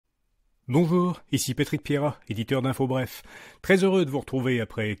Bonjour, ici Patrick Pierrat, éditeur d'Info Bref. Très heureux de vous retrouver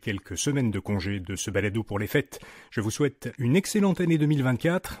après quelques semaines de congé de ce balado pour les fêtes. Je vous souhaite une excellente année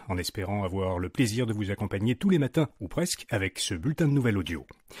 2024, en espérant avoir le plaisir de vous accompagner tous les matins, ou presque, avec ce bulletin de nouvelles audio.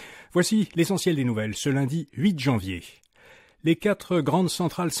 Voici l'essentiel des nouvelles, ce lundi 8 janvier. Les 4 grandes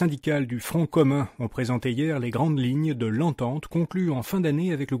centrales syndicales du Front commun ont présenté hier les grandes lignes de l'entente conclue en fin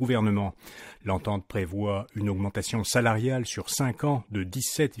d'année avec le gouvernement. L'entente prévoit une augmentation salariale sur 5 ans de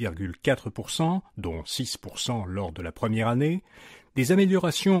 17,4%, dont 6% lors de la première année, des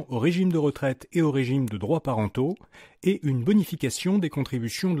améliorations au régime de retraite et au régime de droits parentaux, et une bonification des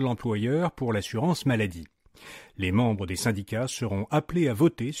contributions de l'employeur pour l'assurance maladie. Les membres des syndicats seront appelés à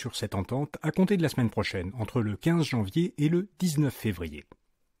voter sur cette entente à compter de la semaine prochaine, entre le 15 janvier et le 19 février.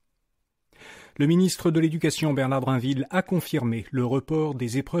 Le ministre de l'Éducation, Bernard Drainville, a confirmé le report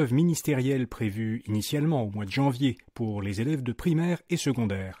des épreuves ministérielles prévues initialement au mois de janvier pour les élèves de primaire et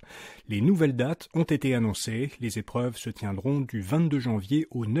secondaire. Les nouvelles dates ont été annoncées. Les épreuves se tiendront du 22 janvier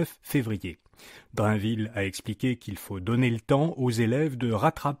au 9 février. Drainville a expliqué qu'il faut donner le temps aux élèves de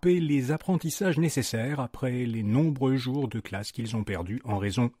rattraper les apprentissages nécessaires après les nombreux jours de classe qu'ils ont perdus en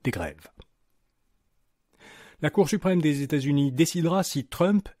raison des grèves. La Cour suprême des États-Unis décidera si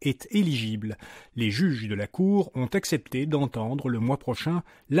Trump est éligible. Les juges de la Cour ont accepté d'entendre le mois prochain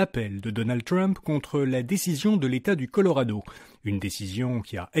l'appel de Donald Trump contre la décision de l'État du Colorado, une décision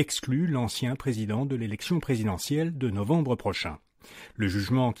qui a exclu l'ancien président de l'élection présidentielle de novembre prochain. Le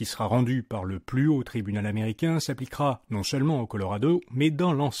jugement qui sera rendu par le plus haut tribunal américain s'appliquera non seulement au Colorado, mais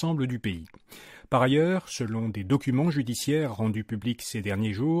dans l'ensemble du pays. Par ailleurs, selon des documents judiciaires rendus publics ces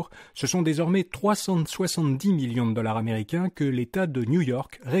derniers jours, ce sont désormais 370 millions de dollars américains que l'État de New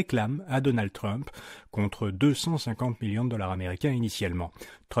York réclame à Donald Trump, contre 250 millions de dollars américains initialement.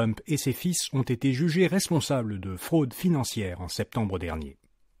 Trump et ses fils ont été jugés responsables de fraude financière en septembre dernier.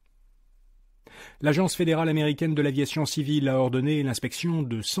 L'Agence fédérale américaine de l'aviation civile a ordonné l'inspection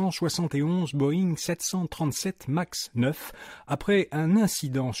de 171 Boeing 737 MAX 9 après un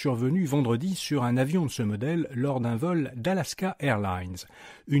incident survenu vendredi sur un avion de ce modèle lors d'un vol d'Alaska Airlines.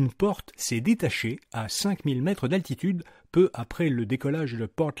 Une porte s'est détachée à 5000 mètres d'altitude peu après le décollage de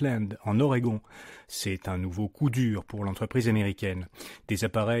Portland, en Oregon. C'est un nouveau coup dur pour l'entreprise américaine. Des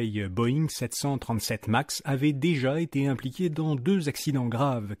appareils Boeing 737 MAX avaient déjà été impliqués dans 2 accidents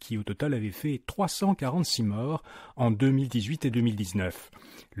graves qui, au total, avaient fait 346 morts en 2018 et 2019.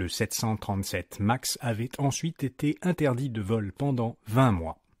 Le 737 MAX avait ensuite été interdit de vol pendant 20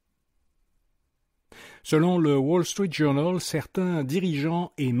 mois. Selon le Wall Street Journal, certains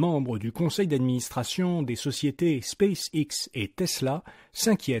dirigeants et membres du conseil d'administration des sociétés SpaceX et Tesla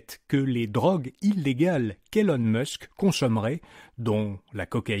s'inquiètent que les drogues illégales qu'Elon Musk consommerait, dont la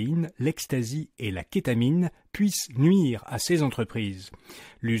cocaïne, l'ecstasy et la kétamine, puissent nuire à ces entreprises.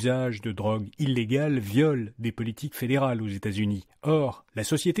 L'usage de drogues illégales viole des politiques fédérales aux États-Unis. Or, la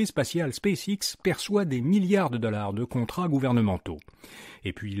société spatiale SpaceX perçoit des milliards de dollars de contrats gouvernementaux.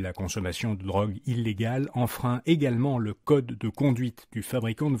 Et puis la consommation de drogue illégale enfreint également le code de conduite du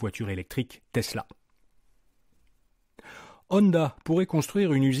fabricant de voitures électriques Tesla. Honda pourrait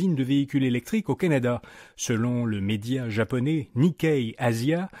construire une usine de véhicules électriques au Canada. Selon le média japonais Nikkei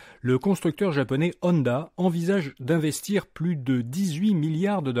Asia, le constructeur japonais Honda envisage d'investir plus de 18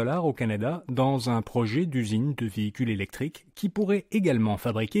 milliards de dollars au Canada dans un projet d'usine de véhicules électriques qui pourrait également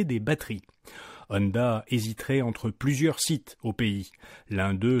fabriquer des batteries. Honda hésiterait entre plusieurs sites au pays.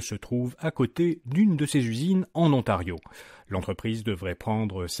 L'un d'eux se trouve à côté d'une de ses usines en Ontario. L'entreprise devrait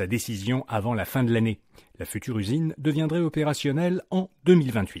prendre sa décision avant la fin de l'année. La future usine deviendrait opérationnelle en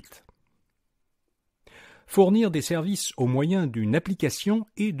 2028. Fournir des services au moyen d'une application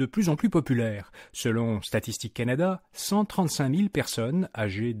est de plus en plus populaire. Selon Statistique Canada, 135 000 personnes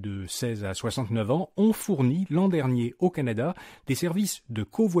âgées de 16 à 69 ans ont fourni l'an dernier au Canada des services de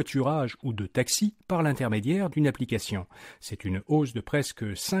covoiturage ou de taxi par l'intermédiaire d'une application. C'est une hausse de presque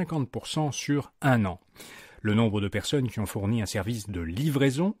 50% sur un an. Le nombre de personnes qui ont fourni un service de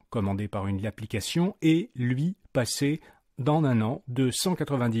livraison commandé par une application est, lui, passé dans un an de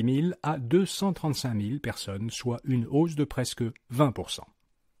 190 000 à 235 000 personnes, soit une hausse de presque 20%.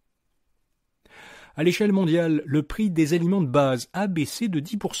 À l'échelle mondiale, le prix des aliments de base a baissé de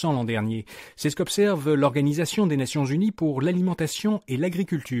 10% l'an dernier. C'est ce qu'observe l'Organisation des Nations Unies pour l'alimentation et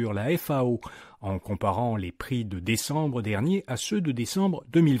l'agriculture, la FAO, en comparant les prix de décembre dernier à ceux de décembre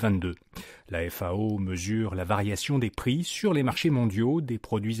 2022. La FAO mesure la variation des prix sur les marchés mondiaux des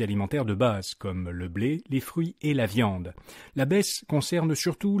produits alimentaires de base, comme le blé, les fruits et la viande. La baisse concerne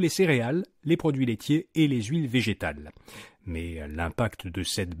surtout les céréales, les produits laitiers et les huiles végétales. mais l'impact de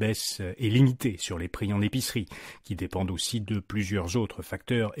cette baisse est limité sur les prix en épicerie, qui dépendent aussi de plusieurs autres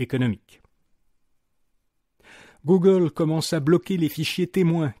facteurs économiques. Google commence à bloquer les fichiers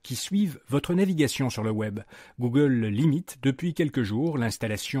témoins qui suivent votre navigation sur le web. Google limite depuis quelques jours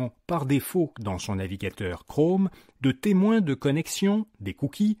l'installation par défaut dans son navigateur Chrome de témoins de connexion des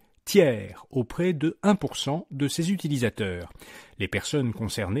cookies tiers auprès de 1% de ses utilisateurs. Les personnes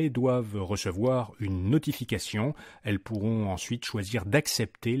concernées doivent recevoir une notification. Elles pourront ensuite choisir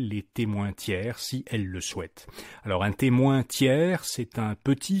d'accepter les témoins tiers si elles le souhaitent. Alors un témoin tiers, c'est un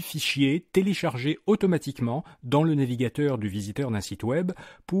petit fichier téléchargé automatiquement dans le navigateur du visiteur d'un site web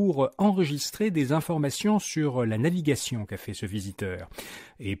pour enregistrer des informations sur la navigation qu'a fait ce visiteur.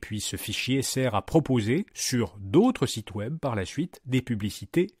 Et puis ce fichier sert à proposer sur d'autres sites web par la suite des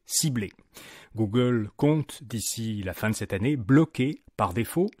publicités ciblées. Google compte, d'ici la fin de cette année, bloquer par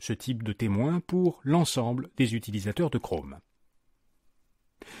défaut ce type de témoin pour l'ensemble des utilisateurs de Chrome.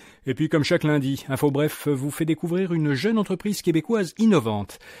 Et puis comme chaque lundi, InfoBref vous fait découvrir une jeune entreprise québécoise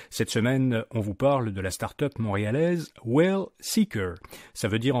innovante. Cette semaine, on vous parle de la start-up montréalaise Well Seeker. Ça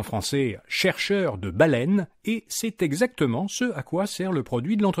veut dire en français « chercheur de baleines » et c'est exactement ce à quoi sert le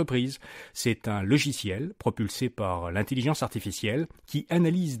produit de l'entreprise. C'est un logiciel propulsé par l'intelligence artificielle qui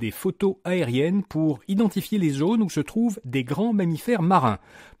analyse des photos aériennes pour identifier les zones où se trouvent des grands mammifères marins,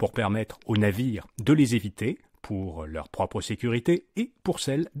 pour permettre aux navires de les éviter, pour leur propre sécurité et pour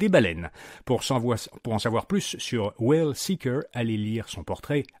celle des baleines. Pour en savoir plus sur Well Seeker, allez lire son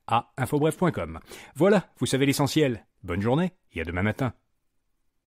portrait à infobref.com. Voilà, vous savez l'essentiel. Bonne journée et à demain matin.